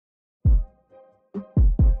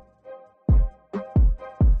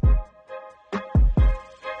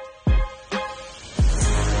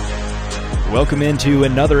Welcome into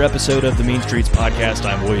another episode of the Mean Streets Podcast.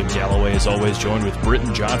 I'm William Galloway, as always, joined with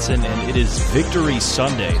Britton Johnson, and it is Victory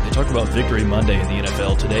Sunday. They talk about Victory Monday in the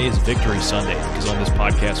NFL. Today is Victory Sunday because on this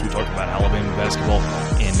podcast we talked about Alabama basketball,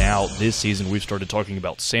 and now this season we've started talking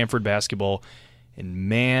about Samford basketball. And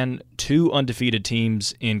man, two undefeated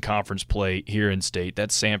teams in conference play here in state.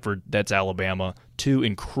 That's Samford, that's Alabama. Two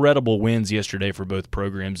incredible wins yesterday for both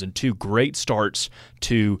programs and two great starts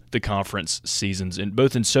to the conference seasons,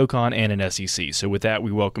 both in SoCon and in SEC. So with that,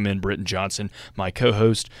 we welcome in Britton Johnson, my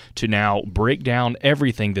co-host, to now break down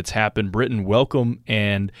everything that's happened. Britton, welcome,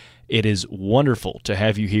 and it is wonderful to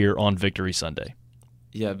have you here on Victory Sunday.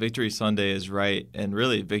 Yeah, Victory Sunday is right, and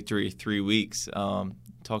really Victory 3 weeks.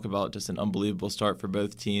 Talk about just an unbelievable start for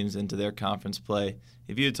both teams into their conference play.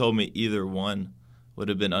 If you had told me either one would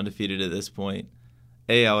have been undefeated at this point,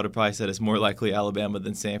 I would have probably said it's more likely Alabama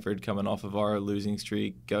than Samford coming off of our losing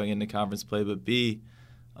streak going into conference play. But B,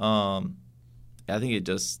 I think it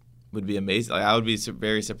just would be amazing. I would be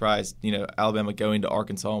very surprised, Alabama going to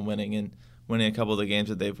Arkansas and winning a couple of the games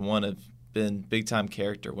that they've won have been big-time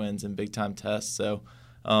character wins and big-time tests. So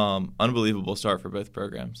unbelievable start for both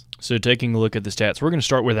programs. So taking a look at the stats, we're going to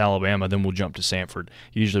start with Alabama, then we'll jump to Samford.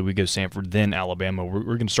 Usually we go Samford, then Alabama. We're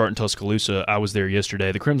going to start in Tuscaloosa. I was there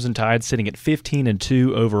yesterday. The Crimson Tide sitting at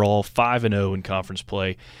 15-2 overall, 5-0 in conference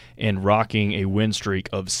play, and rocking a win streak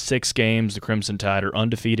of 6 games. The Crimson Tide are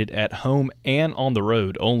undefeated at home and on the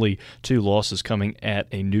road. Only 2 losses coming at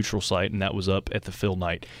a neutral site, and that was up at the Phil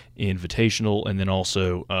Knight Invitational, and then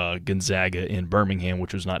also Gonzaga in Birmingham,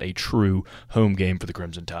 which was not a true home game for the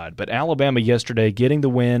Crimson Tide. But Alabama yesterday getting the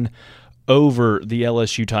win over the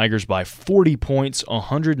LSU Tigers by 40 points,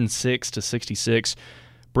 106-66.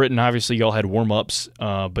 Britton, obviously y'all had warm-ups,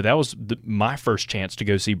 but that was my first chance to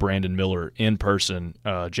go see Brandon Miller in person.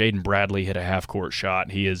 Jaden Bradley hit a half-court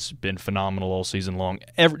shot. He has been phenomenal all season long.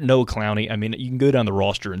 Noah Clowney, I mean, you can go down the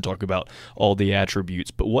roster and talk about all the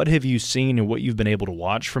attributes, but what have you seen and what you've been able to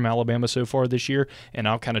watch from Alabama so far this year? And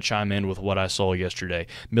I'll kind of chime in with what I saw yesterday.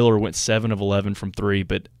 Miller went 7 of 11 from 3,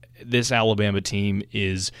 but this Alabama team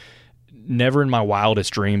is never in my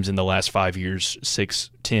wildest dreams in the last 5 years,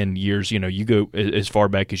 6-10 years, you go as far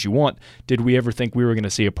back as you want. Did we ever think we were going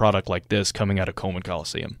to see a product like this coming out of Coleman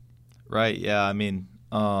Coliseum? Right, yeah. I mean,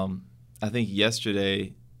 I think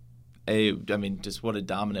yesterday, just what a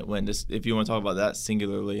dominant win. Just if you want to talk about that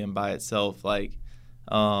singularly and by itself, I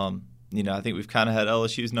think we've kind of had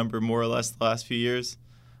LSU's number more or less the last few years.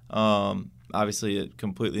 Obviously, a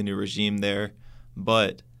completely new regime there,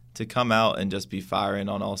 but to come out and just be firing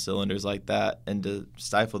on all cylinders like that and to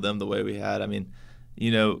stifle them the way we had. I mean,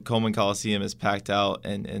 Coleman Coliseum is packed out,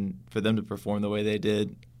 and for them to perform the way they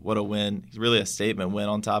did, what a win. It's really a statement win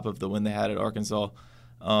on top of the win they had at Arkansas.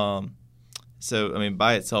 By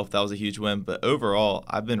itself, that was a huge win. But overall,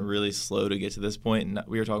 I've been really slow to get to this point, and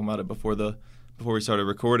we were talking about it before we started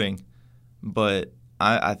recording. But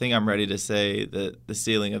I think I'm ready to say that the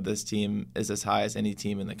ceiling of this team is as high as any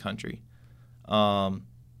team in the country.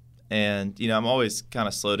 I'm always kind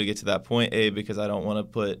of slow to get to that point, because I don't want to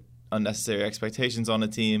put unnecessary expectations on a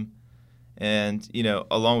team. And,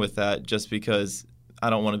 along with that, just because I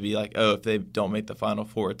don't want to be like, if they don't make the Final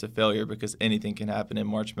Four, it's a failure, because anything can happen in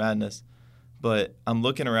March Madness. But I'm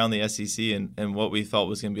looking around the SEC and what we thought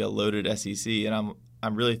was going to be a loaded SEC, and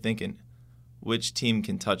I'm really thinking, which team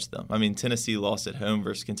can touch them? I mean, Tennessee lost at home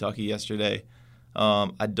versus Kentucky yesterday.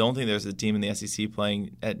 I don't think there's a team in the SEC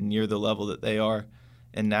playing at near the level that they are.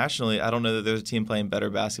 And nationally, I don't know that there's a team playing better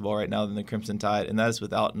basketball right now than the Crimson Tide, and that is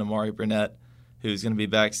without Amari Burnett, who's going to be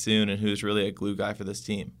back soon and who's really a glue guy for this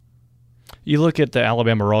team. You look at the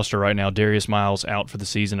Alabama roster right now, Darius Miles out for the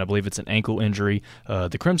season. I believe it's an ankle injury.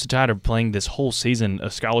 The Crimson Tide are playing this whole season a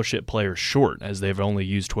scholarship player short, as they've only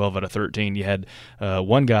used 12 out of 13. You had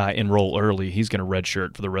one guy enroll early. He's going to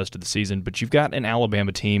redshirt for the rest of the season. But you've got an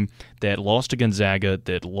Alabama team that lost to Gonzaga,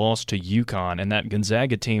 that lost to UConn, and that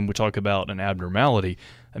Gonzaga team, we talk about an abnormality.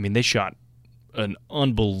 I mean, they shot an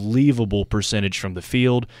unbelievable percentage from the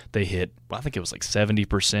field. They hit, I think it was like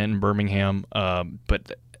 70% in Birmingham.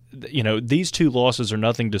 But these 2 losses are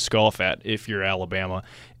nothing to scoff at if you're Alabama.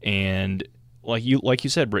 And like you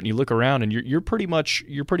said, Britton, you look around and you're pretty much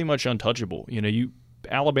untouchable.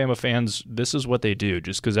 Alabama fans, this is what they do,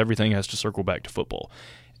 just because everything has to circle back to football.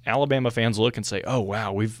 Alabama fans look and say, "Oh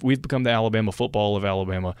wow, we've become the Alabama football of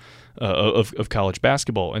Alabama of college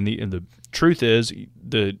basketball." And the truth is,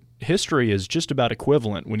 the history is just about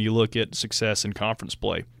equivalent when you look at success in conference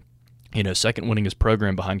play. Second winningest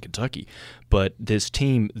program behind Kentucky. But this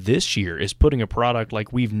team this year is putting a product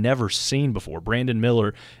like we've never seen before. Brandon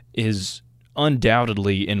Miller is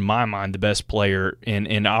undoubtedly, in my mind, the best player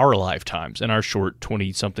in our lifetimes, in our short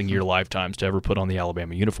 20-something year lifetimes to ever put on the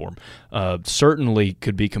Alabama uniform. Certainly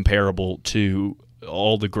could be comparable to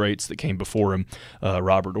all the greats that came before him,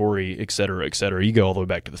 Robert Horry, et cetera, et cetera. You go all the way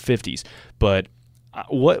back to the 50s. But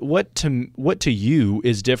what to you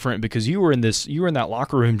is different, because you were in that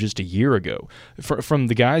locker room just a year ago. From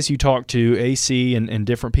the guys you talked to, AC and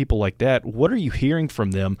different people like that, what are you hearing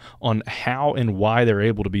from them on how and why they're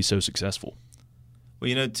able to be so successful?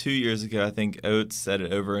 Well, 2 years ago, I think Oates said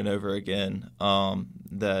it over and over again,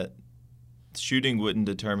 that shooting wouldn't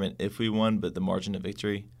determine if we won, but the margin of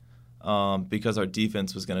victory, because our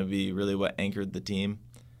defense was going to be really what anchored the team.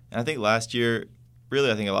 And I think last year, really,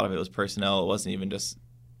 I think a lot of it was personnel. It wasn't even just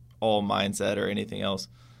all mindset or anything else.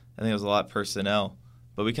 I think it was a lot personnel.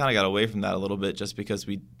 But we kind of got away from that a little bit just because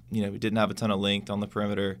we didn't have a ton of length on the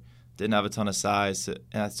perimeter, didn't have a ton of size.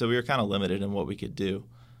 So we were kind of limited in what we could do.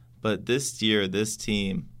 But this year, this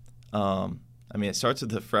team, it starts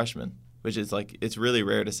with the freshmen, which is it's really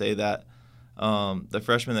rare to say that. The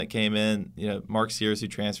freshmen that came in, Mark Sears, who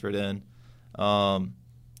transferred in,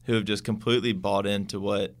 who have just completely bought into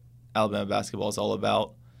what Alabama basketball is all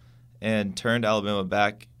about and turned Alabama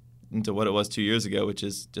back into what it was 2 years ago, which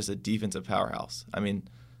is just a defensive powerhouse.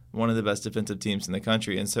 One of the best defensive teams in the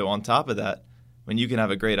country. And so on top of that, when you can have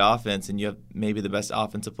a great offense and you have maybe the best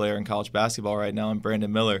offensive player in college basketball right now in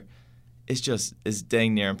Brandon Miller, it's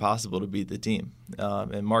dang near impossible to beat the team.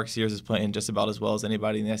 And Mark Sears is playing just about as well as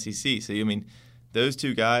anybody in the SEC. So, those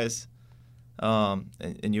two guys,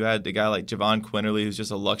 and you had a guy like Javon Quinterly, who's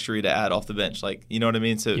just a luxury to add off the bench. You know what I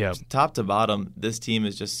mean? So yeah. Top to bottom, this team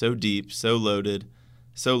is just so deep, so loaded,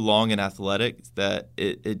 so long and athletic that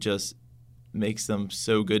it just makes them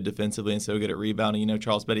so good defensively and so good at rebounding.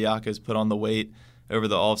 Charles Bediako's put on the weight over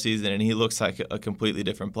the offseason, and he looks like a completely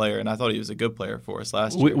different player. And I thought he was a good player for us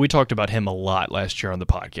last year. We talked about him a lot last year on the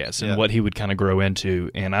podcast and what he would kind of grow into.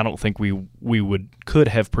 And I don't think we could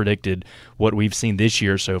have predicted what we've seen this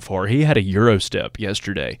year so far. He had a Euro step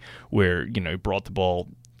yesterday where, he brought the ball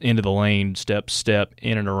into the lane, step,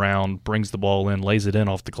 in and around, brings the ball in, lays it in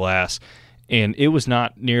off the glass. And it was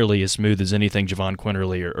not nearly as smooth as anything Javon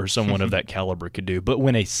Quinterly or someone of that caliber could do. But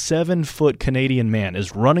when a 7-foot Canadian man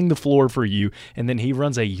is running the floor for you, and then he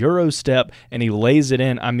runs a Euro step and he lays it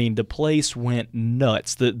in, the place went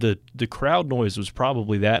nuts. The crowd noise was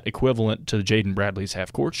probably that equivalent to Jaden Bradley's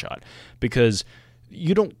half-court shot, because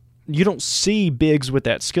you don't see bigs with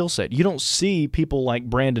that skill set. You don't see people like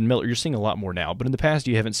Brandon Miller. You're seeing a lot more now, but in the past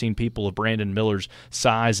you haven't seen people of Brandon Miller's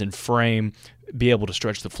size and frame be able to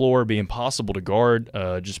stretch the floor, be impossible to guard,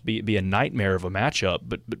 just be a nightmare of a matchup.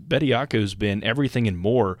 But Bediako's been everything and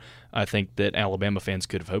more, I think, that Alabama fans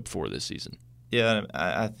could have hoped for this season. Yeah,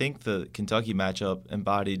 I think the Kentucky matchup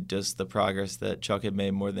embodied just the progress that Chuck had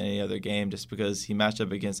made more than any other game, just because he matched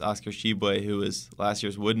up against Oscar Tshiebwe, who was last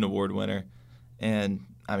year's Wooden Award winner. And,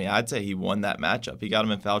 I'd say he won that matchup. He got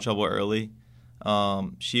him in foul trouble early.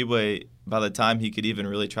 Tshiebwe, by the time he could even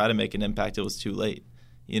really try to make an impact, it was too late,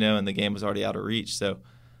 and the game was already out of reach. So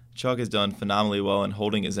Chuck has done phenomenally well in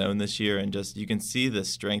holding his own this year, and just you can see the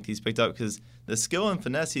strength he's picked up, because the skill and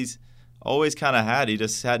finesse he's always kind of had. He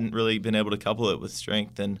just hadn't really been able to couple it with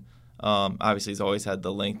strength, and obviously he's always had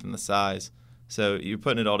the length and the size. So you're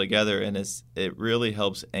putting it all together, and it really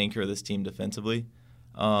helps anchor this team defensively.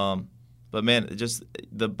 But man, just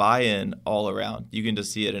the buy-in all around, you can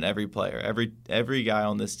just see it in every player. Every guy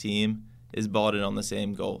on this team is bought in on the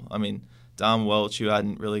same goal. Dom Welch, who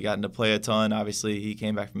hadn't really gotten to play a ton, obviously he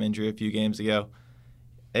came back from injury a few games ago.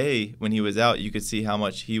 When he was out, you could see how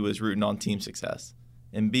much he was rooting on team success.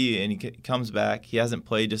 And B, and he comes back, he hasn't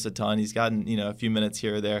played just a ton. He's gotten a few minutes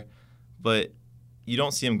here or there, but you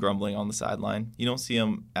don't see him grumbling on the sideline. You don't see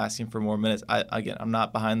him asking for more minutes. I'm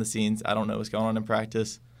not behind the scenes. I don't know what's going on in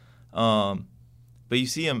practice. But you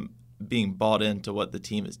see him being bought into what the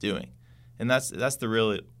team is doing. And that's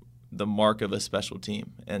the mark of a special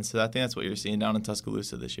team. And so I think that's what you're seeing down in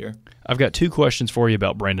Tuscaloosa this year. I've got two questions for you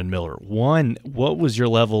about Brandon Miller. One, what was your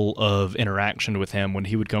level of interaction with him when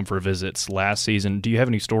he would come for visits last season? Do you have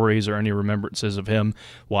any stories or any remembrances of him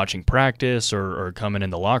watching practice or coming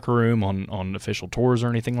in the locker room on official tours or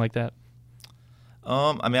anything like that?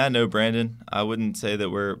 I know Brandon. I wouldn't say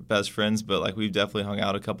that we're best friends, but we've definitely hung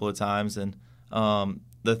out a couple of times. And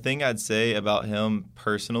the thing I'd say about him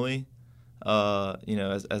personally,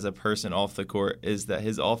 as a person off the court, is that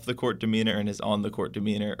his off the court demeanor and his on the court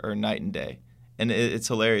demeanor are night and day. And it's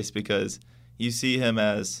hilarious because you see him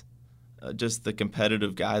as just the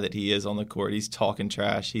competitive guy that he is on the court. He's talking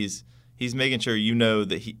trash. He's making sure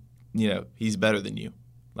that he's better than you.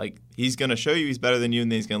 Like, he's going to show you he's better than you,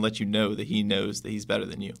 and then he's going to let you know that he knows that he's better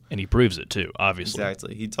than you. And he proves it too, obviously.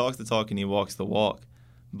 Exactly. He talks the talk and he walks the walk.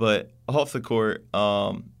 But off the court,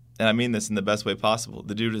 and I mean this in the best way possible,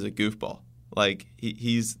 the dude is a goofball. Like,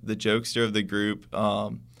 he's the jokester of the group,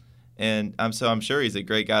 and I'm sure he's a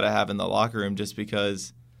great guy to have in the locker room, just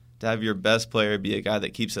because to have your best player be a guy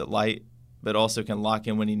that keeps it light but also can lock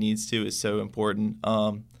in when he needs to is so important.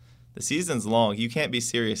 The season's long. You can't be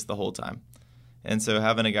serious the whole time. And so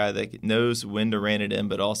having a guy that knows when to rein it in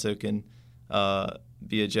but also can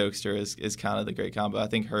be a jokester is kind of the great combo. I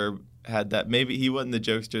think Herb had that. Maybe he wasn't the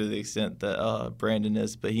jokester to the extent that Brandon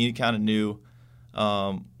is, but he kind of knew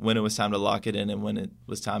when it was time to lock it in and when it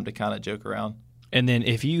was time to kind of joke around. And then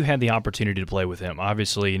if you had the opportunity to play with him,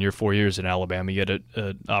 obviously in your 4 years in Alabama, you had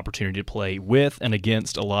an opportunity to play with and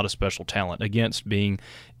against a lot of special talent, against being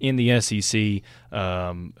in the SEC,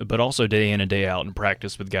 but also day in and day out in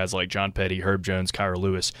practice with guys like John Petty, Herb Jones, Kyra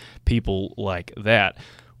Lewis, people like that.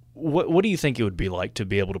 What do you think it would be like to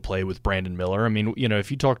be able to play with Brandon Miller? I mean,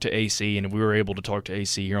 if you talk to AC, and if we were able to talk to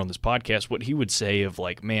AC here on this podcast, what he would say of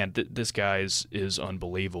like, man, this guy is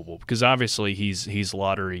unbelievable, because obviously he's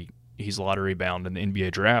lottery bound in the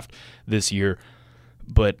NBA draft this year.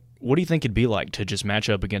 But what do you think it'd be like to just match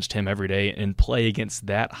up against him every day and play against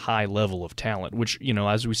that high level of talent, which,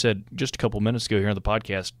 as we said just a couple minutes ago here on the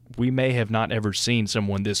podcast, we may have not ever seen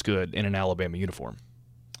someone this good in an Alabama uniform?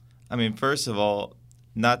 I mean, first of all,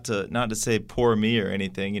 not to say poor me or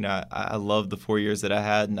anything. I love the 4 years that I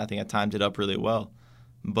had, and I think I timed it up really well.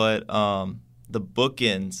 But the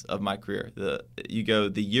bookends of my career, the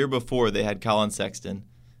year before they had Colin Sexton,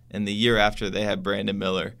 and the year after they had Brandon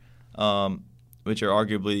Miller, which are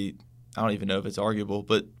arguably, I don't even know if it's arguable,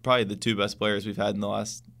 but probably the two best players we've had in the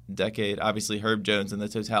last decade. Obviously, Herb Jones and the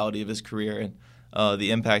totality of his career and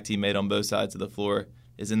the impact he made on both sides of the floor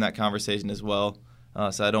is in that conversation as well.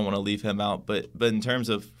 So I don't want to leave him out. But in terms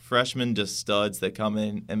of freshmen, just studs that come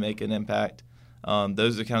in and make an impact,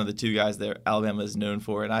 those are kind of the two guys that Alabama is known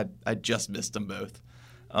for, and I just missed them both.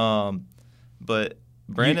 But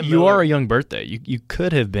Brandon Miller, you are a young birthday. You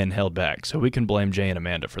could have been held back, so we can blame Jay and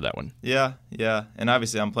Amanda for that one. Yeah, and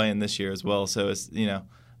obviously I'm playing this year as well, so it's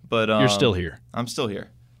but you're still here. I'm still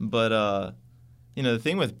here, but the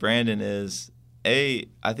thing with Brandon is, I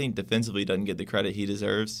think defensively doesn't get the credit he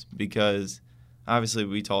deserves, because obviously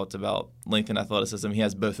we talked about length and athleticism. He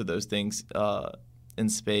has both of those things in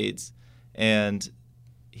spades, and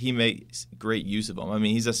he makes great use of them. I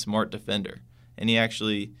mean, he's a smart defender, and he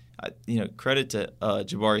actually. Credit to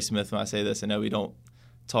Jabari Smith when I say this. I know we don't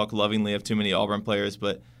talk lovingly of too many Auburn players,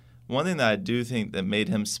 but one thing that I do think that made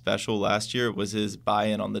him special last year was his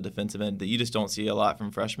buy-in on the defensive end that you just don't see a lot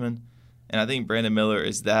from freshmen. And I think Brandon Miller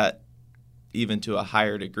is that even to a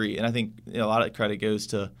higher degree. And I think a lot of credit goes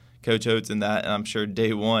to Coach Oates in that, and I'm sure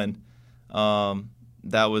day one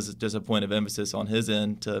that was just a point of emphasis on his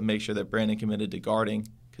end to make sure that Brandon committed to guarding,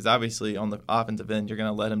 because obviously on the offensive end you're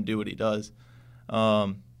going to let him do what he does.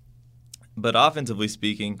 But offensively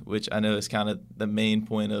speaking, which I know is kind of the main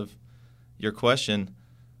point of your question,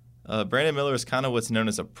 Brandon Miller is kind of what's known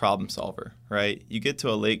as a problem solver, right? You get to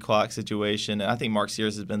a late clock situation, and I think Mark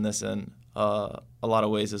Sears has been this in a lot of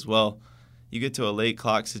ways as well. You get to a late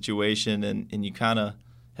clock situation, and you kind of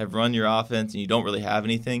have run your offense, and you don't really have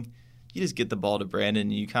anything. You just get the ball to Brandon,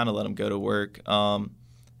 and you kind of let him go to work. And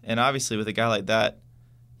obviously with a guy like that,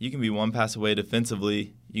 you can be one pass away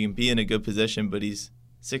defensively. You can be in a good position, but he's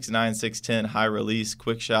 6'9", 6'10", high release,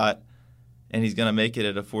 quick shot, and he's going to make it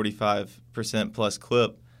at a 45% plus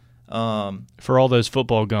clip. For all those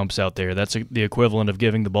football gumps out there, that's the equivalent of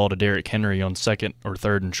giving the ball to Derrick Henry on second or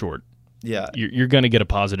third and short. Yeah. You're going to get a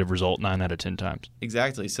positive result 9 out of 10 times.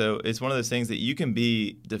 Exactly. So it's one of those things that you can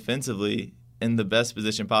be defensively in the best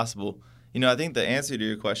position possible. I think the answer to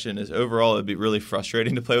your question is overall it would be really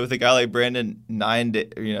frustrating to play with a guy like Brandon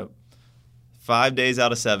 5 days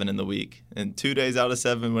out of 7 in the week, and 2 days out of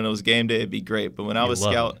 7 when it was game day, it'd be great. But when I was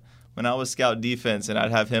scout defense and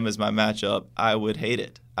I'd have him as my matchup, I would hate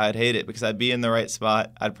it. I'd hate it because I'd be in the right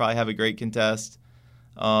spot. I'd probably have a great contest,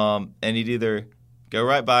 and he'd either go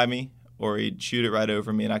right by me or he'd shoot it right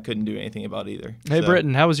over me, and I couldn't do anything about either. Hey,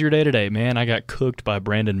 Britton, how was your day today? Man, I got cooked by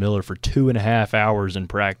Brandon Miller for 2.5 hours in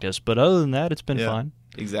practice, but other than that, it's been fine.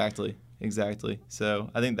 Exactly.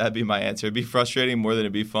 So I think that'd be my answer. It'd be frustrating more than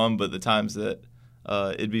it'd be fun, but the times that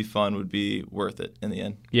it'd be fun would be worth it in the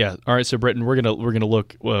end. Yeah. All right. So Britton, we're gonna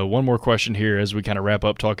look one more question here as we kind of wrap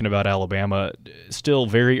up talking about Alabama. Still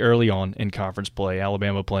very early on in conference play.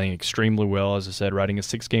 Alabama playing extremely well, as I said, riding a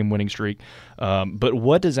 6-game winning streak. But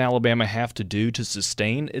what does Alabama have to do to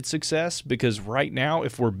sustain its success? Because right now,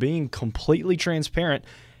 if we're being completely transparent,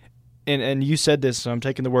 And you said this, so I'm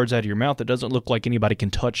taking the words out of your mouth. It doesn't look like anybody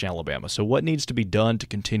can touch Alabama. So what needs to be done to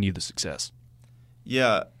continue the success?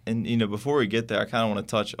 Yeah, and before we get there, I kind of want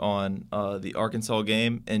to touch on the Arkansas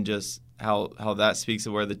game and just how that speaks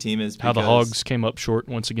of where the team is. How the Hogs came up short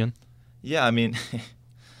once again. Yeah, I mean,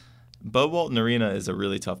 Bo Walton Arena is a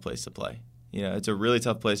really tough place to play. It's a really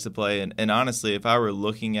tough place to play. And honestly, if I was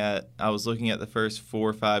looking at the first 4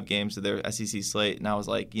 or 5 games of their SEC slate, and I was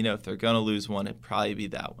like, if they're going to lose one, it'd probably be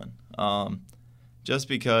that one. Just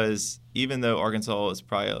because even though Arkansas is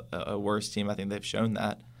probably a worse team, I think they've shown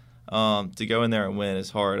that, to go in there and win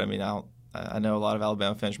is hard. I mean, I know a lot of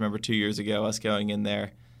Alabama fans remember 2 years ago us going in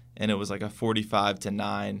there, and it was like a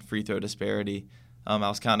 45-9 free throw disparity. I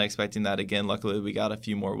was kind of expecting that again. Luckily, we got a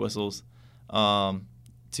few more whistles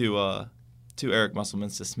to Eric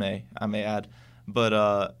Musselman's dismay, I may add.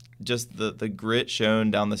 But just the grit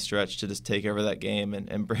shown down the stretch to just take over that game,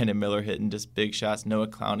 and Brandon Miller hitting just big shots, Noah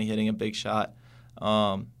Clowney hitting a big shot.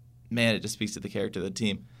 Man, it just speaks to the character of the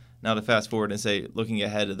team. Now to fast forward and say, looking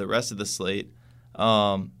ahead of the rest of the slate,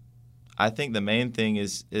 I think the main thing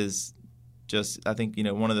is just, I think,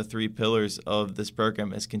 one of the 3 pillars of this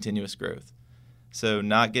program is continuous growth. So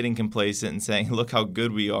not getting complacent and saying, look how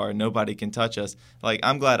good we are, nobody can touch us. Like,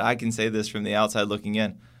 I'm glad I can say this from the outside looking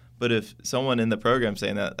in. But if someone in the program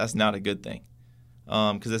saying that, that's not a good thing.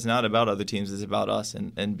 Because it's not about other teams, it's about us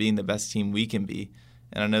and being the best team we can be.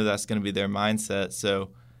 And I know that's going to be their mindset. So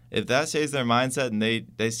if that stays their mindset and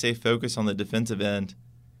they stay focused on the defensive end,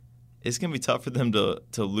 it's going to be tough for them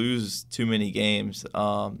to lose too many games.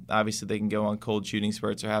 Obviously, they can go on cold shooting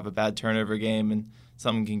spurts or have a bad turnover game and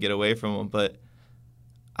something can get away from them. But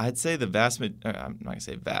I'd say the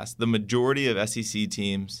majority of SEC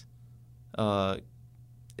teams,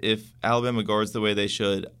 if Alabama guards the way they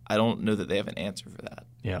should, I don't know that they have an answer for that.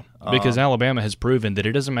 Yeah, because Alabama has proven that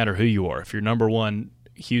it doesn't matter who you are. If you're number 1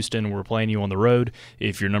 Houston, we're playing you on the road.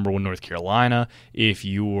 If you're number 1 North Carolina,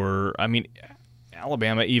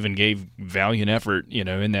 Alabama even gave valiant effort,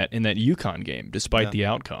 in that UConn game, despite the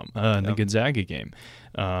outcome, the Gonzaga game.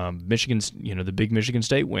 Michigan's, the big Michigan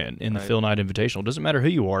State win in the Phil Knight Invitational. Doesn't matter who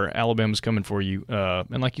you are, Alabama's coming for you.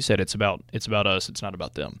 And like you said, it's about us. It's not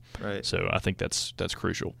about them. Right. So I think that's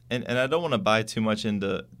crucial. And I don't want to buy too much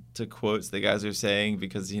into quotes the guys are saying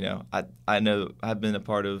because I know I've been a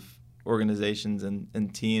part of organizations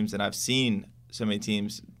and teams, and I've seen so many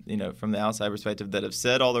teams from the outside perspective that have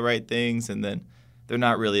said all the right things and then they're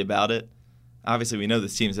not really about it. Obviously, we know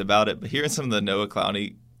this team's about it, but hearing some of the Noah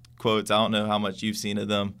Clowney quotes, I don't know how much you've seen of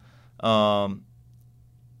them.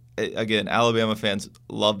 Again, Alabama fans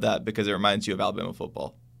love that because it reminds you of Alabama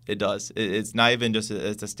football. It does. It's not even just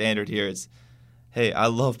it's a standard here. It's, hey, I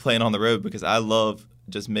love playing on the road because I love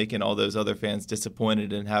just making all those other fans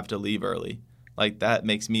disappointed and have to leave early. Like, that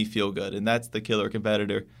makes me feel good, and that's the killer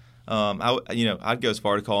competitor. I'd go as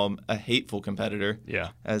far to call him a hateful competitor,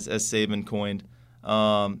 as Saban coined.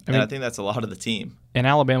 I think that's a lot of the team. And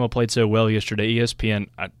Alabama played so well yesterday. ESPN,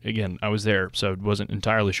 I was there, so wasn't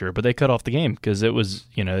entirely sure, but they cut off the game because it was,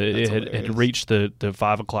 it had reached the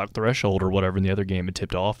 5 o'clock threshold or whatever, and the other game had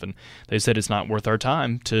tipped off, and they said it's not worth our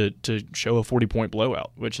time to show a 40-point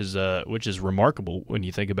blowout, which is remarkable when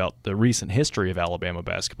you think about the recent history of Alabama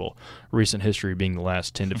basketball. Recent history being the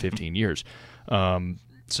last 10 to 15 years.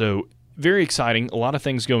 So very exciting, a lot of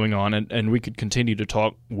things going on, and we could continue to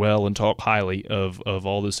talk well and talk highly of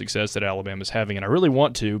all the success that Alabama's having, and I really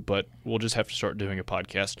want to, but we'll just have to start doing a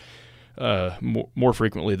podcast more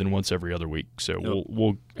frequently than once every other week. So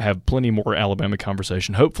we'll have plenty more Alabama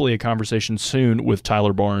conversation, hopefully a conversation soon with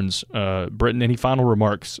Tyler Barnes. Britton, any final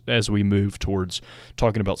remarks as we move towards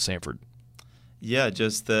talking about Samford? Yeah,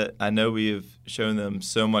 just that I know we have shown them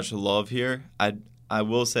so much love here. I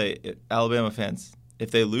will say, Alabama fans, if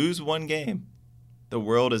they lose one game, the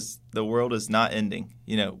world is not ending.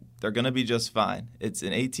 They're going to be just fine. It's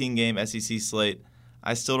an 18-game SEC slate.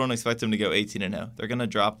 I still don't expect them to go 18-0. They're going to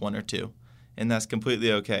drop 1 or 2, and that's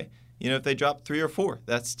completely okay. If they drop 3 or 4,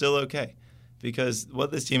 that's still okay, because what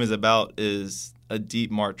this team is about is a deep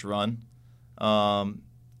March run,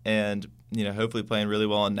 and hopefully playing really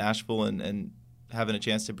well in Nashville and having a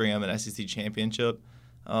chance to bring them an SEC championship.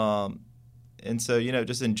 And so,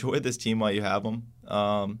 just enjoy this team while you have them.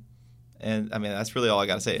 And, that's really all I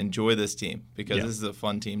got to say. Enjoy this team because this is a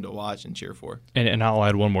fun team to watch and cheer for. And I'll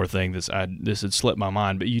add one more thing. This had slipped my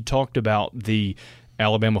mind, but you talked about the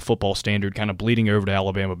Alabama football standard kind of bleeding over to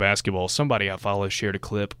Alabama basketball. Somebody I follow shared a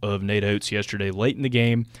clip of Nate Oates yesterday late in the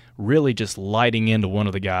game really just lighting into one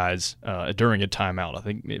of the guys during a timeout. I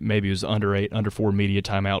think maybe it was under 4 media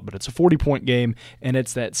timeout, but it's a 40-point game, and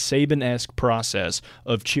it's that Saban-esque process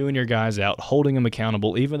of chewing your guys out, holding them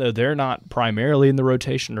accountable, even though they're not primarily in the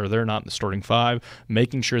rotation or they're not in the starting five,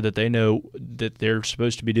 making sure that they know that they're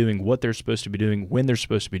supposed to be doing what they're supposed to be doing when they're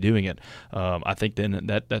supposed to be doing it. I think then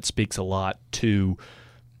that speaks a lot to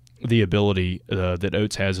the ability that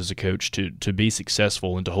Oates has as a coach to be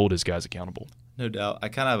successful and to hold his guys accountable. No doubt. I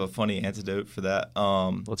kind of have a funny antidote for that.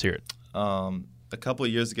 Let's hear it. A couple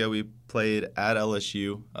of years ago, we played at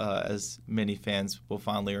LSU, as many fans will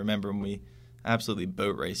fondly remember, and we absolutely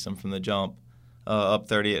boat raced them from the jump. Up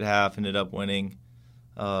 30 at half, ended up winning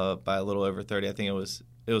by a little over 30. I think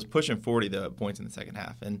it was pushing 40 though at points in the second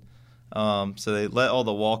half, and so they let all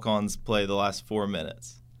the walk-ons play the last 4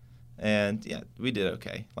 minutes, and yeah, we did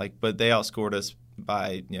okay. But they outscored us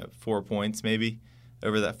by 4 points maybe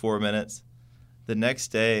over that 4 minutes. The next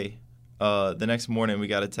day, the next morning, we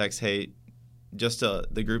got a text, hey, just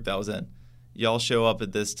the group that was in, y'all show up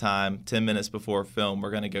at this time 10 minutes before film.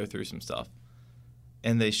 We're going to go through some stuff.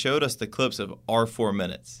 And they showed us the clips of our 4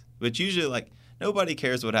 minutes, which usually, nobody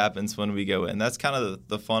cares what happens when we go in. That's kind of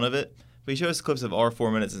the fun of it. But he showed us clips of our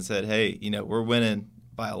 4 minutes and said, hey, we're winning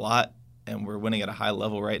by a lot, and we're winning at a high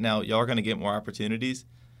level right now. Y'all are going to get more opportunities.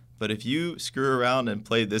 But if you screw around and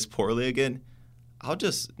play this poorly again, I'll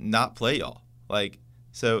just not play y'all.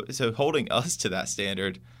 So holding us to that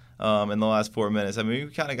standard in the last 4 minutes. I mean,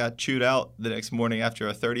 we kind of got chewed out the next morning after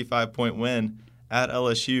a 35-point win at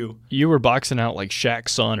LSU. You were boxing out like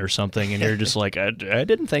Shaq's son or something, and you're just like, I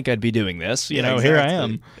didn't think I'd be doing this. Exactly. Here I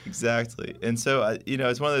am. Exactly. And so,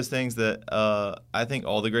 it's one of those things that I think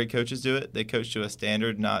all the great coaches do it. They coach to a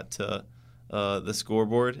standard, not to the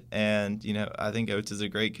scoreboard. And, I think Oates is a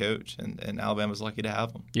great coach, and Alabama's lucky to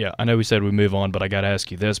have him. Yeah, I know we said we move on, but I got to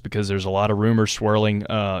ask you this because there's a lot of rumors swirling,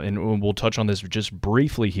 and we'll touch on this just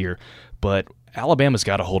briefly here, but Alabama's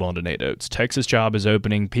got to hold on to Nate Oates. Texas job is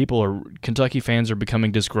opening. Kentucky fans are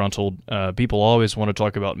becoming disgruntled. People always want to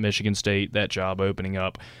talk about Michigan State, that job opening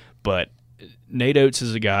up, but Nate Oates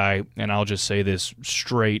is a guy, and I'll just say this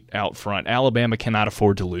straight out front, Alabama cannot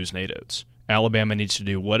afford to lose Nate Oates. Alabama needs to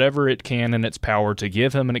do whatever it can in its power to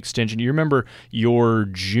give him an extension. You remember your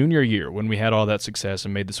junior year when we had all that success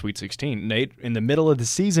and made the Sweet 16. Nate, in the middle of the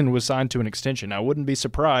season, was signed to an extension. I wouldn't be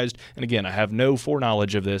surprised, and again, I have no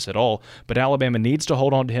foreknowledge of this at all, but Alabama needs to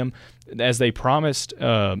hold on to him. As they promised,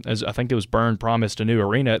 as I think it was Byrne promised a new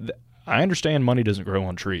arena, I understand money doesn't grow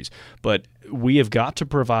on trees, but we have got to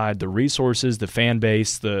provide the resources, the fan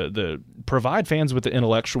base, the provide fans with the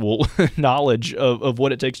intellectual knowledge of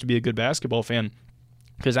what it takes to be a good basketball fan,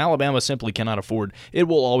 because Alabama simply cannot afford. It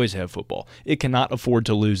will always have football. It cannot afford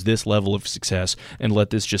to lose this level of success and let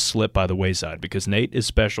this just slip by the wayside, because Nate is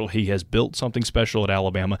special. He has built something special at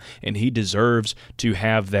Alabama, and he deserves to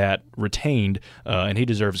have that retained, and he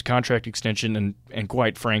deserves a contract extension, and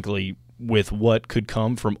quite frankly, with what could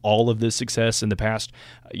come from all of this success in the past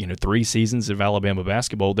 3 seasons of Alabama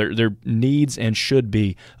basketball, there needs and should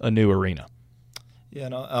be a new arena. Yeah,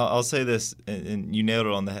 and I'll say this, and you nailed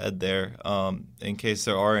it on the head there, in case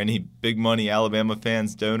there are any big money Alabama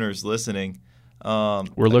fans, donors listening. We're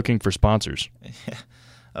looking for sponsors.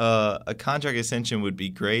 A contract extension would be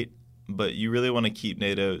great, but you really want to keep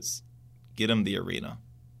Nate Oates, get him the arena.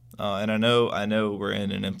 And I know we're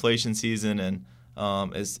in an inflation season, and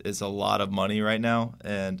is a lot of money right now,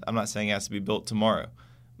 and I'm not saying it has to be built tomorrow,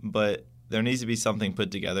 but there needs to be something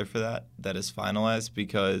put together for that is finalized,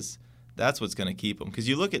 because that's what's going to keep them. Because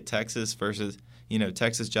you look at Texas versus,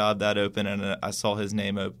 Texas job that open, and I saw his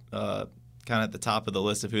name kind of at the top of the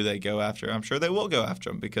list of who they go after. I'm sure they will go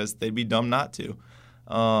after him because they'd be dumb not to.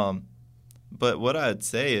 But what I'd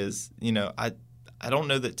say is, I don't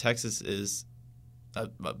know that Texas is a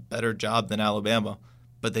better job than Alabama,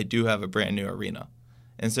 but they do have a brand new arena.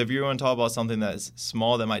 And so if you're going to talk about something that's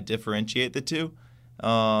small that might differentiate the two,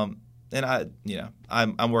 and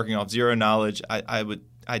I'm working off zero knowledge.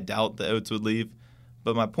 I doubt that Oates would leave.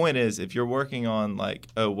 But my point is, if you're working on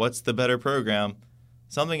what's the better program,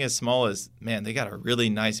 something as small as, man, they got a really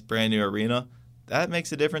nice brand new arena, that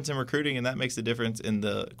makes a difference in recruiting, and that makes a difference in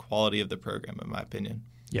the quality of the program, in my opinion.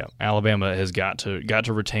 Yeah, Alabama has got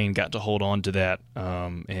to retain, got to hold on to that,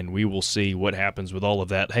 and we will see what happens with all of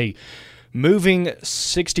that. Hey, moving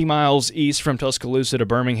 60 miles east from Tuscaloosa to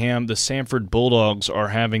Birmingham, the Samford Bulldogs are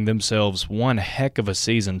having themselves one heck of a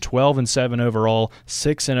season, 12-7 overall,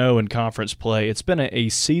 6-0 in conference play. It's been a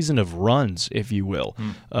season of runs, if you will.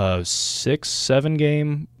 6-7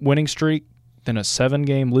 game winning streak then a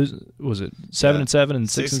 7-game was it 7-7 and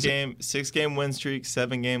 6-6? 6-game win streak,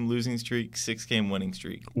 7-game losing streak, 6-game winning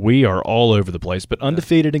streak. We are all over the place, but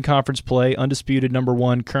undefeated in conference play, undisputed number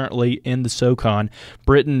 1 currently in the SoCon.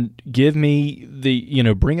 Britton, give me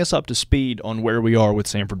bring us up to speed on where we are with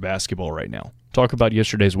Samford basketball right now. Talk about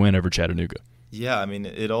yesterday's win over Chattanooga. Yeah, I mean,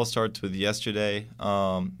 it all starts with yesterday.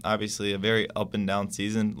 Obviously, a very up and down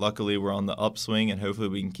season. Luckily, we're on the upswing, and hopefully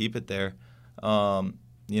we can keep it there. We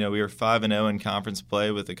were 5-0 in conference play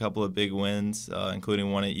with a couple of big wins,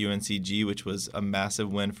 including one at UNCG, which was a massive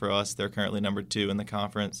win for us. They're currently number 2 in the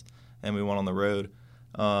conference, and we won on the road.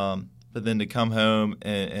 But then to come home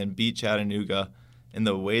and beat Chattanooga in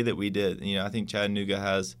the way that we did, I think Chattanooga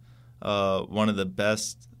has one of the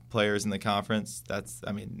best players in the conference. That's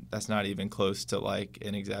not even close to like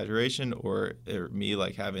an exaggeration or me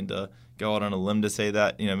like having to go out on a limb to say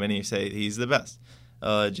that. Many say he's the best.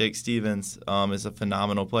 Jake Stevens is a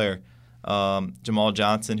phenomenal player. Jamal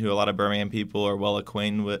Johnson, who a lot of Birmingham people are well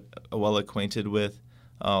acquainted with.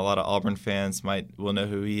 A lot of Auburn fans will know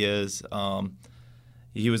who he is.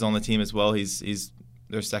 He was on the team as well. He's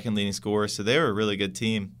their second leading scorer, so they were a really good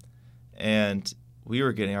team. And we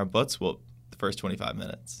were getting our butts whooped the first 25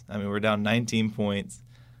 minutes. I mean, we're down 19 points.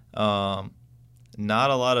 Not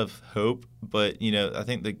a lot of hope, but I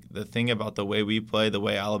think the thing about the way we play, the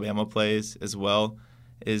way Alabama plays as well,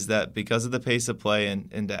 is that because of the pace of play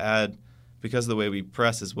and to add because of the way we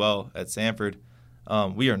press as well at Samford,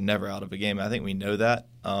 we are never out of a game. I think we know that.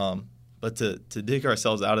 But to dig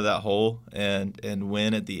ourselves out of that hole and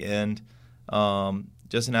win at the end,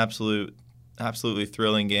 just an absolutely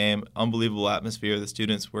thrilling game, unbelievable atmosphere. The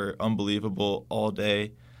students were unbelievable all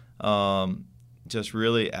day. Just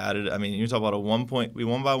really added. I mean, you're talking about a 1 point. We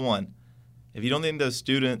won by 1. If you don't think those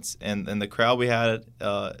students and the crowd we had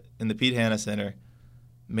in the Pete Hanna Center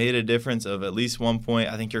made a difference of at least 1 point,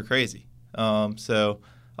 I think you're crazy. So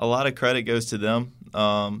a lot of credit goes to them.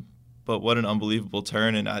 But what an unbelievable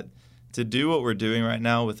turn. And to do what we're doing right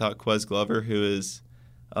now without Quez Glover, who is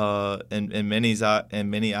in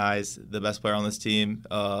many eyes the best player on this team,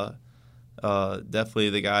 definitely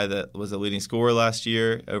the guy that was a leading scorer last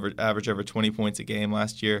year, averaged over 20 points a game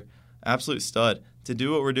last year. Absolute stud. To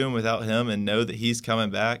do what we're doing without him and know that he's coming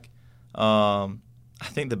back, I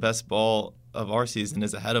think the best ball of our season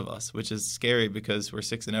is ahead of us, which is scary because we're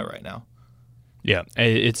 6-0 right now. Yeah,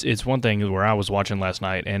 it's one thing where I was watching last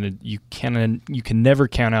night, and you can never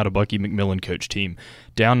count out a Bucky McMillan coach team.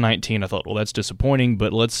 Down 19, I thought, well, that's disappointing,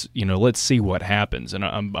 but let's see what happens. And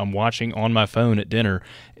I'm watching on my phone at dinner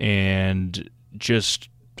and just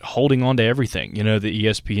holding on to everything. The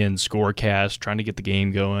ESPN scorecast, trying to get the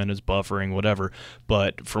game going, is buffering, whatever.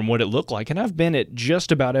 But from what it looked like, and I've been at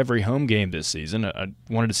just about every home game this season. I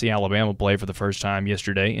wanted to see Alabama play for the first time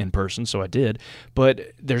yesterday in person, so I did.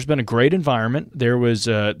 But there's been a great environment. There was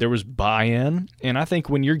buy-in, and I think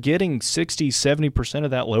when you're getting 60, 70% of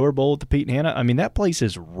that lower bowl at the Pete Hanna, I mean, that place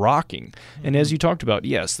is rocking. Mm-hmm. And as you talked about,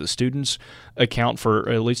 yes, the students account for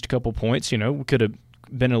at least a couple points. We could have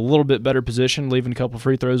been in a little bit better position, leaving a couple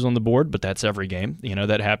free throws on the board, but that's every game.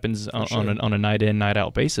 That happens on a night in, night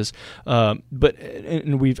out basis. But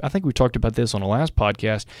I think we talked about this on the last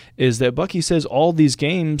podcast, is that Bucky says all these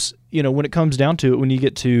games, when it comes down to it, when you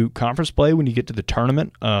get to conference play, when you get to the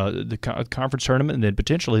tournament, the conference tournament, and then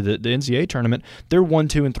potentially the NCAA tournament, they're 1,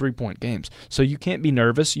 2, and 3 point games. So you can't be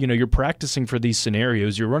nervous. You're practicing for these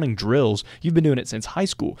scenarios. You're running drills. You've been doing it since high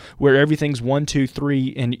school, where everything's 1, 2,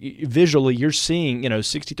 3, and visually you're seeing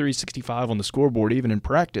 63, 65 on the scoreboard, even in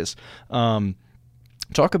practice.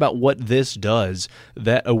 Talk about what this does,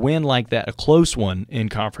 that a win like that, a close one in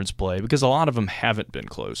conference play, because a lot of them haven't been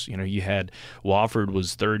close. You had Wofford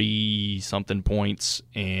was 30-something points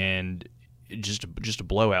and just a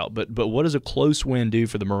blowout. But what does a close win do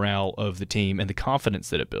for the morale of the team and the confidence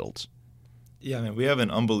that it builds? Yeah, I mean, we have an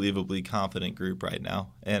unbelievably confident group right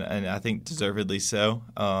now, and I think deservedly so.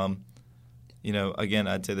 Again,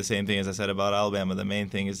 I'd say the same thing as I said about Alabama. The main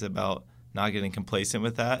thing is about not getting complacent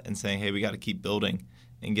with that and saying, hey, we got to keep building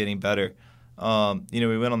and getting better.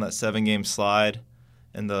 We went on that 7-game slide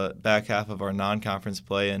in the back half of our non-conference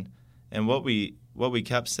play, and what we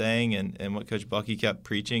kept saying and what Coach Bucky kept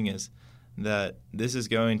preaching is that this is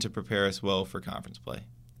going to prepare us well for conference play,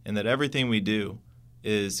 and that everything we do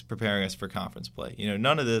is preparing us for conference play.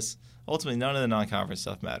 None of the non-conference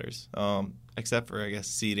stuff matters, except for, I guess,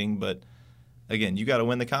 seeding, but again, you got to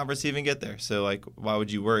win the conference to even get there. So, why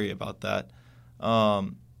would you worry about that?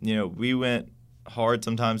 We went hard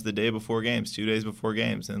sometimes the day before games, 2 days before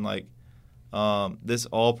games, and this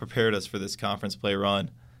all prepared us for this conference play run.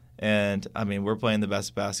 And I mean, we're playing the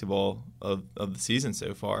best basketball of the season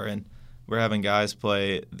so far, and we're having guys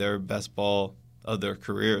play their best ball of their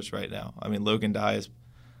careers right now. I mean, Logan Dye is,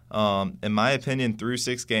 in my opinion, through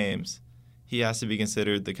 6 games, he has to be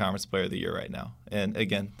considered the Conference Player of the Year right now. And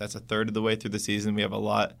again, that's a third of the way through the season. We have a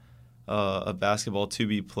lot of basketball to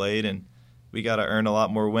be played, and we got to earn a lot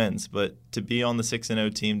more wins. But to be on the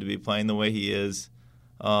 6-0 team, to be playing the way he is,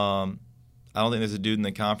 I don't think there's a dude in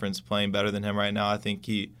the conference playing better than him right now. I think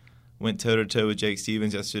he went toe-to-toe with Jake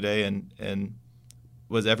Stevens yesterday and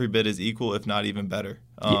was every bit as equal, if not even better.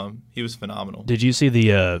 He was phenomenal. Did you see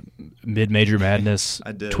the Mid-Major Madness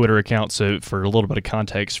I did. Twitter account? So for a little bit of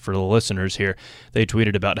context for the listeners here, they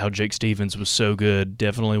tweeted about how Jake Stevens was so good,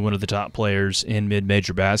 definitely one of the top players in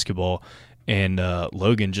mid-major basketball. And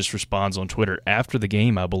Logan just responds on Twitter after the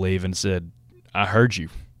game, I believe, and said, "I heard you."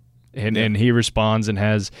 And he responds and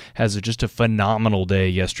has just a phenomenal day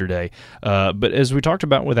yesterday. But as we talked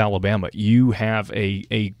about with Alabama, you have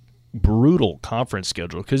a brutal conference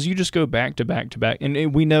schedule because you just go back to back to back,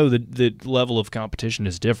 and we know that the level of competition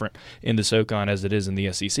is different in the SoCon as it is in the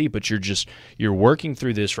SEC. But you're working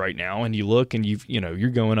through this right now, and you look and you're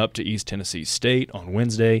going up to East Tennessee State on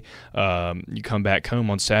Wednesday. You come back home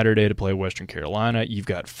on Saturday to play Western Carolina. You've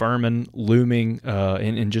got Furman looming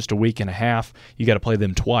in just a week and a half. You got to play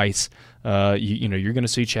them twice. You're going to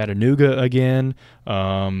see Chattanooga again.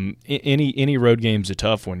 Any road game's a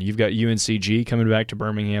tough one. You've got UNCG coming back to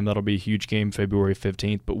Birmingham. That'll be a huge game February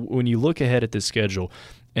 15th. But when you look ahead at this schedule,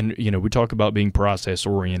 and we talk about being process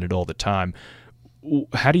oriented all the time,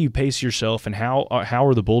 how do you pace yourself, and how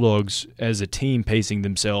are the Bulldogs as a team pacing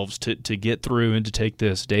themselves to get through and to take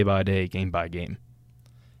this day by day, game by game?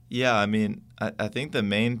 Yeah, I mean, I think the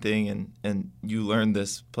main thing, and you learned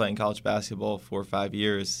this playing college basketball for 5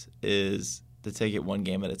 years, is to take it one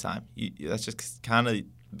game at a time. That's just kind of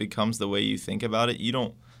becomes the way you think about it. You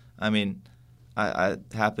don't – I mean, I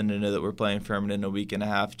happen to know that we're playing Furman in a week and a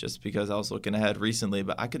half just because I was looking ahead recently,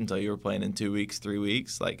 but I couldn't tell you we're playing in 2 weeks, 3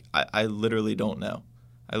 weeks. Like, I literally don't know.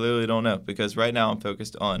 I literally don't know because right now I'm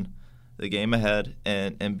focused on the game ahead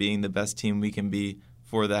and being the best team we can be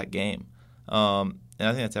for that game. And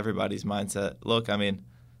I think that's everybody's mindset. Look, I mean,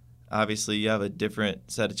 obviously you have a different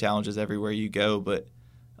set of challenges everywhere you go, but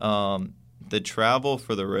the travel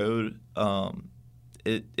for the road,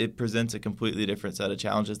 it presents a completely different set of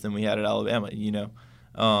challenges than we had at Alabama,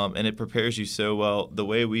 and it prepares you so well the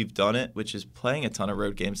way we've done it, which is playing a ton of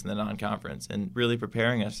road games in the non-conference and really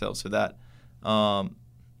preparing ourselves for that.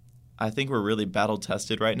 I think we're really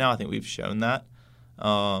battle-tested right now. I think we've shown that.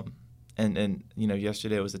 And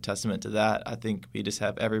yesterday was a testament to that. I think we just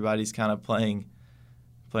have everybody's kind of playing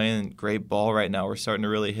great ball right now. We're starting to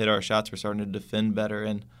really hit our shots. We're starting to defend better.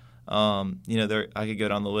 And, I could go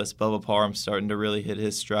down the list. Bubba Parham's starting to really hit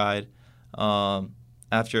his stride.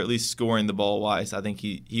 After at least scoring the ball wise, I think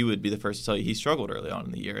he would be the first to tell you he struggled early on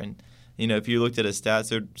in the year. And, if you looked at his stats,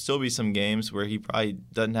 there'd still be some games where he probably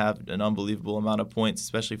doesn't have an unbelievable amount of points,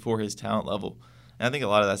 especially for his talent level. And I think a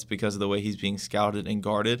lot of that's because of the way he's being scouted and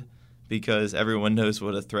guarded, because everyone knows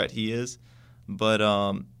what a threat he is. But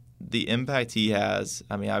the impact he has,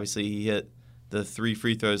 I mean, obviously he hit the 3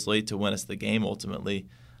 free throws late to win us the game ultimately.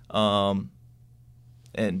 And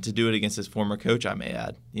to do it against his former coach, I may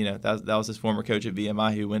add. That was his former coach at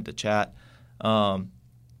VMI who went to chat.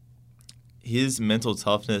 His mental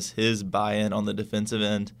toughness, his buy-in on the defensive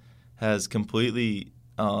end has completely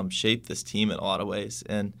shaped this team in a lot of ways.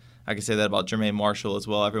 And I can say that about Jermaine Marshall as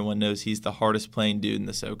well. Everyone knows he's the hardest playing dude in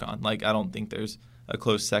the SoCon. Like, I don't think there's a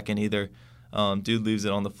close second either. Dude leaves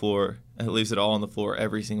it on the floor. Leaves it all on the floor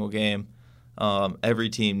every single game. Every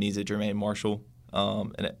team needs a Jermaine Marshall,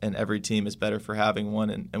 and every team is better for having one,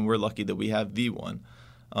 and we're lucky that we have the one.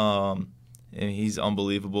 And he's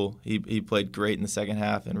unbelievable. He played great in the second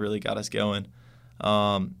half and really got us going.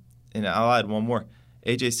 And I'll add one more.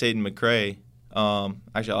 A.J. Satan-McCray,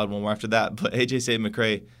 actually I'll add one more after that, but A.J.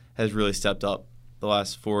 Satan-McCray has really stepped up the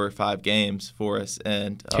last 4 or 5 games for us,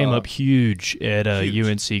 and came up huge at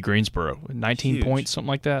huge. UNC Greensboro, 19 Huge. points, something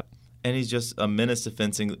like that. And he's just a menace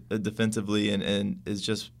defensively, and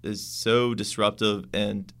is so disruptive,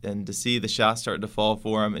 and to see the shots starting to fall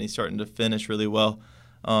for him, and he's starting to finish really well.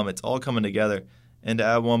 It's all coming together. And to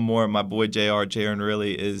add one more, my boy Jaron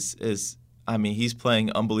really is I mean, he's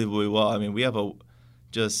playing unbelievably well. I mean, we have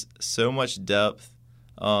just so much depth.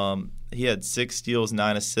 He had 6 steals,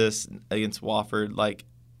 9 assists against Wofford. Like,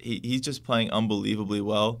 he's just playing unbelievably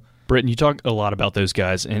well. Britton, you talk a lot about those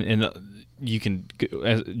guys, and you can,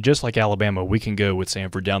 just like Alabama, we can go with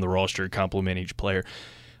Samford down the roster and compliment each player.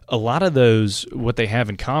 a lot of those, what they have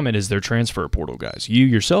in common is they're transfer portal guys. You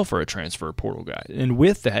yourself are a transfer portal guy. And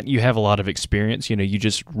with that, you have a lot of experience. You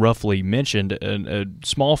just roughly mentioned a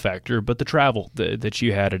small factor, but the travel that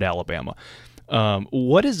you had at Alabama.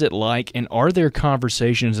 What is it like, and are there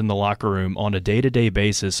conversations in the locker room on a day-to-day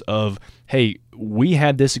basis of, hey, we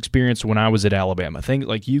had this experience when I was at Alabama? Think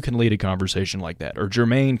like you can lead a conversation like that. Or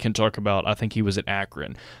Jermaine can talk about, I think he was at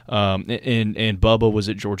Akron, and Bubba was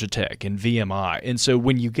at Georgia Tech and VMI. And so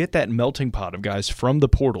when you get that melting pot of guys from the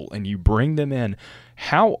portal and you bring them in,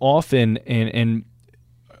 how often and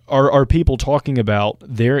are people talking about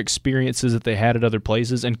their experiences that they had at other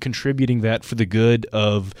places and contributing that for the good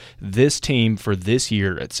of this team for this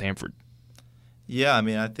year at Samford? Yeah, I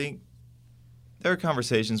mean, I think there are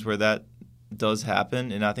conversations where that does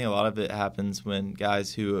happen, and I think a lot of it happens when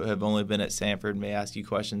guys who have only been at Samford may ask you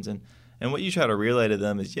questions, and what you try to relay to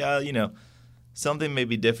them is, something may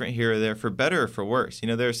be different here or there for better or for worse.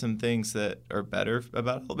 There are some things that are better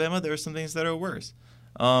about Alabama. There are some things that are worse.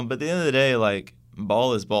 But at the end of the day, like,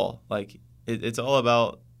 ball is ball. Like it's all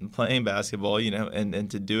about playing basketball,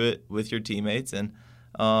 and to do it with your teammates. And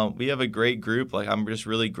we have a great group. Like I'm just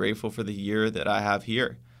really grateful for the year that I have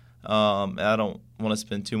here. And I don't want to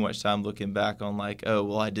spend too much time looking back on like, oh,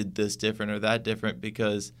 well, I did this different or that different,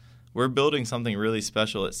 because we're building something really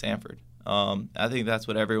special at Samford. I think that's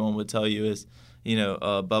what everyone would tell you is,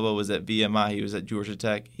 Bubba was at VMI, he was at Georgia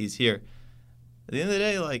Tech, he's here. At the end of the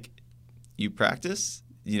day, like you practice,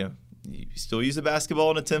 you still use a basketball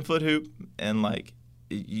in a 10-foot hoop, and like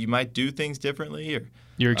you might do things differently. Or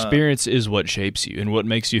your experience is what shapes you and what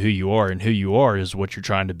makes you who you are, and who you are is what you're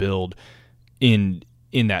trying to build in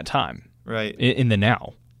that time, right? In the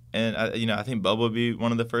now. And I think Bubba would be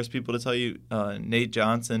one of the first people to tell you. Nate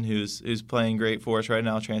Johnson, who's playing great for us right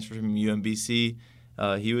now, transferred from UMBC.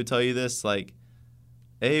 He would tell you this, like,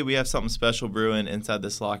 hey, we have something special brewing inside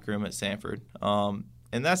this locker room at Samford.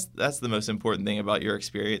 And that's the most important thing about your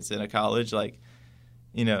experience in a college. Like,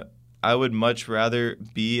 I would much rather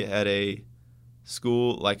be at a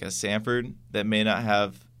school like a Samford that may not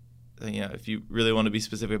have, if you really want to be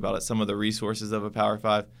specific about it, some of the resources of a Power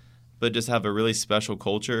 5, but just have a really special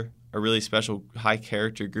culture, a really special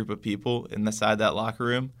high-character group of people inside that locker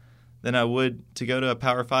room, than I would to go to a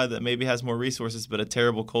Power 5 that maybe has more resources but a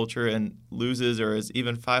terrible culture and loses or is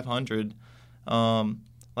even 500.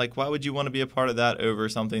 Like, why would you want to be a part of that over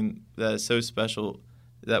something that is so special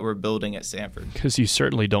that we're building at Samford? Because you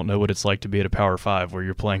certainly don't know what it's like to be at a Power 5 where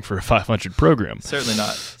you're playing for a 500 program. Certainly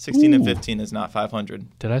not. 16 and 15 is not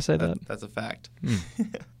 500. Did I say that? That's a fact.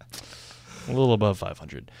 A little above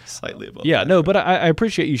 500. Slightly above. Yeah, no, but I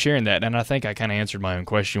appreciate you sharing that, and I think I kind of answered my own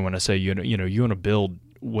question when I say you want to build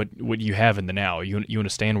what you have in the now. You want to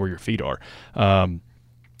stand where your feet are.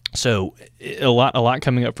 So a lot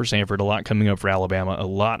coming up for Samford, a lot coming up for Alabama, a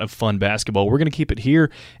lot of fun basketball. We're going to keep it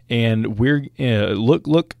here, and we're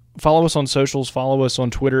look. Follow us on socials. Follow us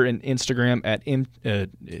on Twitter and Instagram at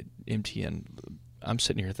MTN. I'm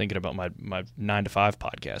sitting here thinking about my 9 to 5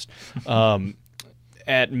 podcast.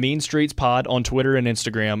 At Mean Streets Pod on Twitter and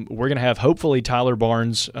Instagram. We're going to have, hopefully, Tyler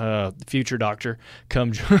Barnes, future doctor,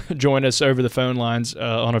 come join us over the phone lines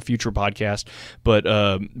on a future podcast. But,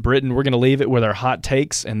 Britton, we're going to leave it with our hot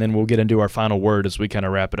takes, and then we'll get into our final word as we kind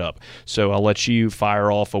of wrap it up. So I'll let you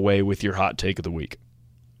fire off away with your hot take of the week.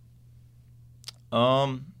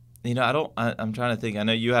 I'm trying to think. I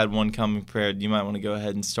know you had one coming prepared. You might want to go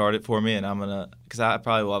ahead and start it for me, and I'm going to, because I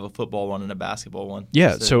probably will have a football one and a basketball one.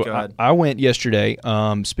 Yeah, so I went yesterday.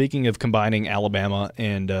 Speaking of combining Alabama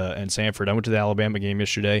and Samford, I went to the Alabama game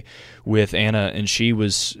yesterday with Anna, and she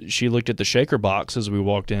looked at the shaker box as we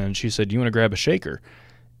walked in, and she said, "You want to grab a shaker?"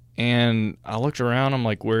 And I looked around. I'm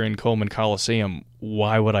like, "We're in Coleman Coliseum.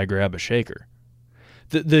 Why would I grab a shaker?"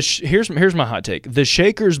 Here's my hot take. The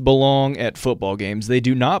shakers belong at football games. They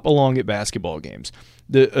do not belong at basketball games.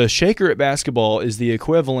 A shaker at basketball is the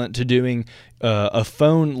equivalent to doing a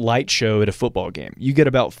phone light show at a football game. You get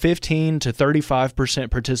about 15 to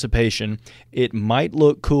 35% participation. It might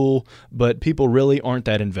look cool, but people really aren't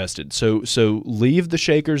that invested. So leave the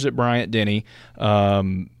shakers at Bryant-Denny.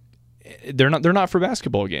 They're not for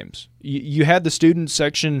basketball games. You had the student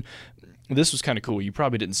section. This was kind of cool. You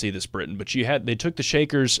probably didn't see this, Britton, but they took the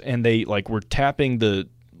shakers and they were tapping the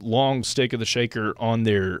long stick of the shaker on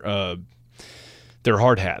their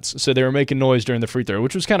hard hats. So they were making noise during the free throw,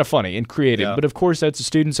 which was kind of funny and creative. Yeah. But of course, that's a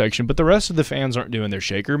student section. But the rest of the fans aren't doing their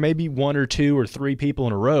shaker. Maybe 1 or 2 or 3 people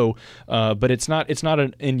in a row. But it's not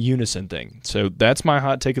an in unison thing. So that's my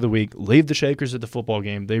hot take of the week. Leave the shakers at the football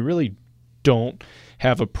game. They really don't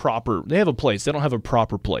have a proper. They have a place. They don't have a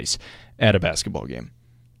proper place at a basketball game.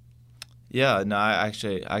 Yeah, no,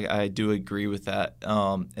 I do agree with that.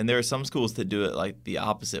 And there are some schools that do it like the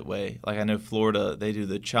opposite way. Like I know Florida, they do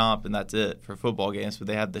the chomp and that's it for football games, but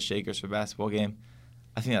they have the shakers for basketball game.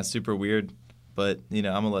 I think that's super weird, but I'm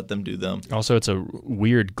gonna let them do them. Also, it's a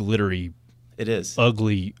weird, glittery, it is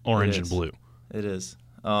ugly orange and blue. It is.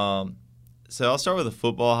 So I'll start with a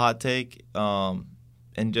football hot take, and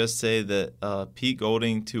just say that Pete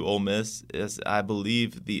Golding to Ole Miss is, I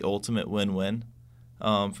believe, the ultimate win-win.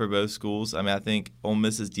 For both schools. I mean, I think Ole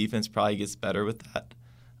Miss's defense probably gets better with that.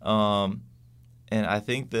 And I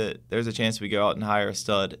think that there's a chance we go out and hire a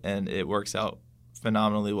stud, and it works out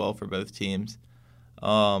phenomenally well for both teams.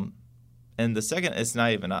 And the second, it's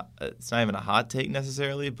not even a hot take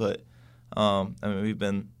necessarily, but I mean, we've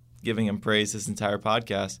been giving him praise this entire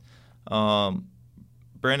podcast.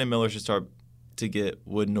 Brandon Miller should start to get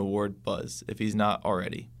Wooden Award buzz if he's not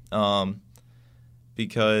already.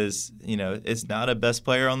 Because, it's not a best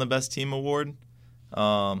player on the best team award,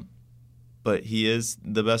 but he is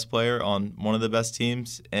the best player on one of the best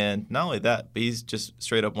teams. And not only that, but he's just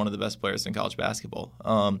straight up one of the best players in college basketball.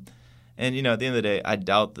 And, at the end of the day, I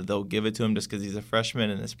doubt that they'll give it to him just because he's a freshman,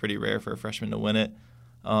 and it's pretty rare for a freshman to win it.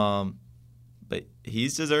 But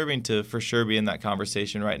he's deserving to for sure be in that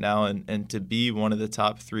conversation right now and to be one of the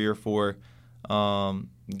top 3 or 4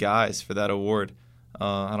 guys for that award.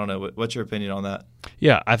 I don't know. What's your opinion on that?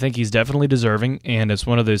 Yeah, I think he's definitely deserving, and it's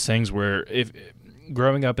one of those things where if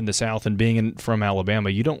growing up in the South and being from Alabama,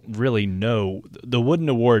 you don't really know. The Wooden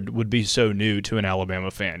Award would be so new to an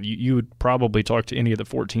Alabama fan. You would probably talk to any of the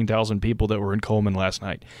 14,000 people that were in Coleman last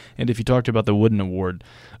night, and if you talked about the Wooden Award,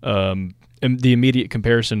 the immediate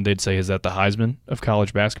comparison they'd say is that the Heisman of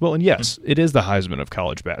college basketball, and yes, it is the Heisman of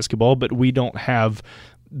college basketball, but we don't have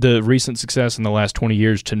the recent success in the last 20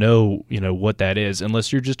 years to know, what that is,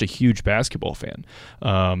 unless you're just a huge basketball fan.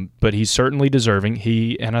 But he's certainly deserving.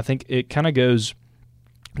 And I think it kind of goes,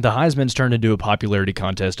 the Heisman's turned into a popularity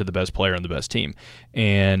contest of the best player on the best team.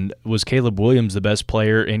 And was Caleb Williams the best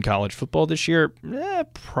player in college football this year?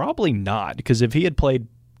 Probably not, because if he had played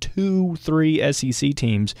 2-3 SEC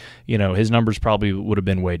teams, his numbers probably would have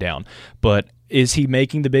been way down. But is he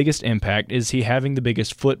making the biggest impact? Is he having the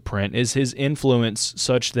biggest footprint? Is his influence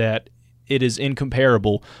such that it is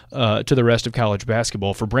incomparable to the rest of college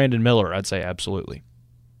basketball? For Brandon Miller, I'd say absolutely.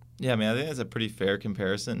 Yeah, I mean, I think that's a pretty fair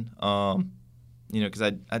comparison.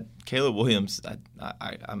 Because Caleb Williams,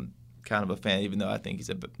 I'm kind of a fan, even though I think he's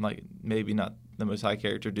maybe not the most high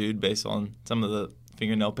character dude based on some of the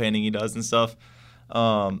fingernail painting he does and stuff.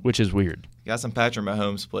 Which is weird. Got some Patrick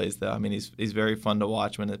Mahomes plays, though. I mean, he's very fun to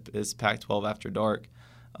watch when it is Pac-12 after dark.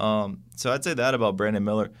 So I'd say that about Brandon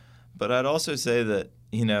Miller. But I'd also say that,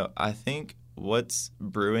 I think what's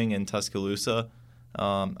brewing in Tuscaloosa,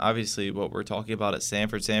 obviously what we're talking about at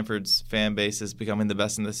Samford, Samford's fan base is becoming the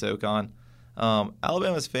best in the SoCon.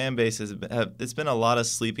 Alabama's fan base it's been a lot of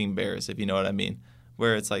sleeping bears, if you know what I mean,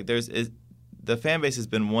 where it's like the fan base has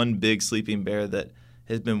been one big sleeping bear that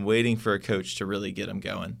has been waiting for a coach to really get him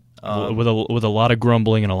going. With a lot of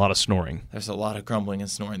grumbling and a lot of snoring. There's a lot of grumbling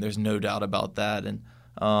and snoring. There's no doubt about that. And,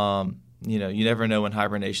 you never know when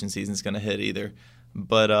hibernation season's going to hit either.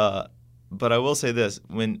 But I will say this.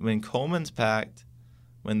 When Coleman's packed,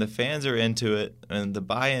 when the fans are into it, and the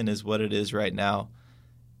buy-in is what it is right now,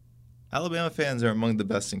 Alabama fans are among the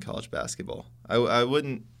best in college basketball. I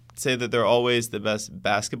wouldn't say that they're always the best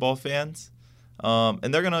basketball fans.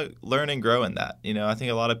 And they're going to learn and grow in that. I think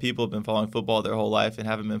a lot of people have been following football their whole life and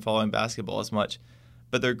haven't been following basketball as much.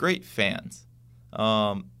 But they're great fans.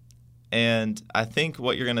 And I think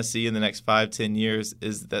what you're going to see in the next 5-10 years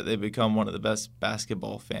is that they become one of the best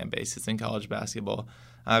basketball fan bases in college basketball.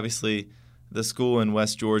 Obviously, the school in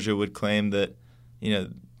West Georgia would claim that,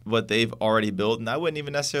 what they've already built, and I wouldn't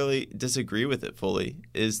even necessarily disagree with it fully,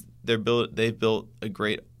 is they've built a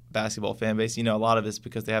great basketball fan base. A lot of it's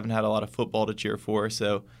because they haven't had a lot of football to cheer for,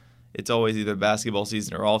 so it's always either basketball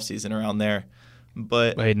season or off season around there.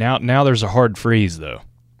 But wait, now there's a hard freeze though.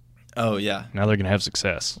 Oh yeah, now they're going to have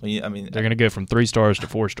success. Well, yeah, I mean, they're going to go from 3 stars to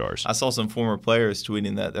 4 stars. I saw some former players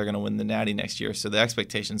tweeting that they're going to win the Natty next year, so the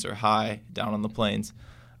expectations are high down on the plains.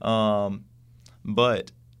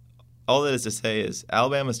 But all that is to say is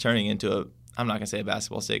Alabama's turning into I'm not going to say a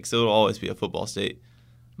basketball state because it'll always be a football state,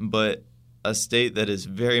 but a state that is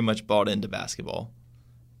very much bought into basketball.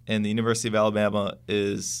 And the University of Alabama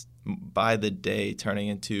is, by the day, turning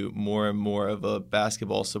into more and more of a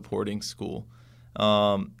basketball supporting school.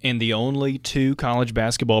 And the only 2 college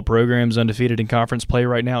basketball programs undefeated in conference play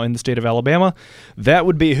right now in the state of Alabama, that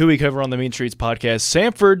would be who we cover on the Mean Streets podcast.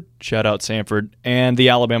 Samford, shout out Samford, and the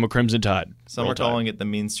Alabama Crimson Tide. Some are calling it the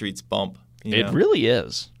Mean Streets bump. It really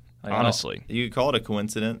is. Like, honestly. You could call it a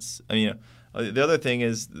coincidence. I mean, the other thing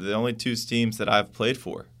is the only two teams that I've played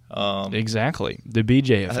for. Exactly. The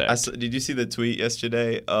BJ effect. Did you see the tweet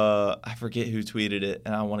yesterday? I forget who tweeted it,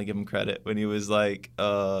 and I want to give him credit when he was like,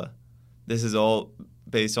 "This is all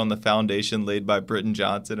based on the foundation laid by Britton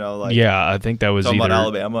Johnson." I was like, yeah, I think that was talking either about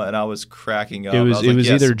Alabama, and I was cracking up. It was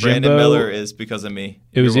yes, either Brandon Jimbo. Miller is because of me.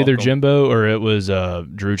 It was You're either welcome. Jimbo or it was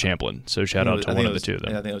Drew Champlin. So shout out to one of the two of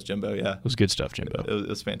them. Yeah, I think it was Jimbo. Yeah, It was good stuff, Jimbo. it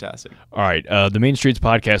was fantastic. All right, the Mean Streets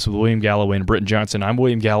Podcast with William Galloway and Britton Johnson. I'm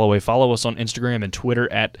William Galloway. Follow us on Instagram and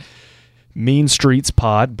Twitter at Mean Streets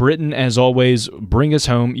Pod. Britton, as always, bring us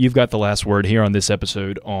home. You've got the last word here on this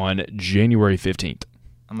episode on January 15th.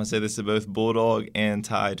 I'm going to say this to both Bulldog and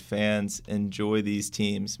Tide fans. Enjoy these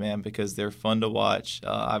teams, man, because they're fun to watch.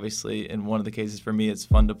 Obviously, in one of the cases for me, it's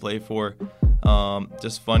fun to play for.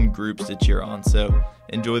 Just fun groups to cheer on. So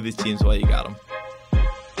enjoy these teams while you got them.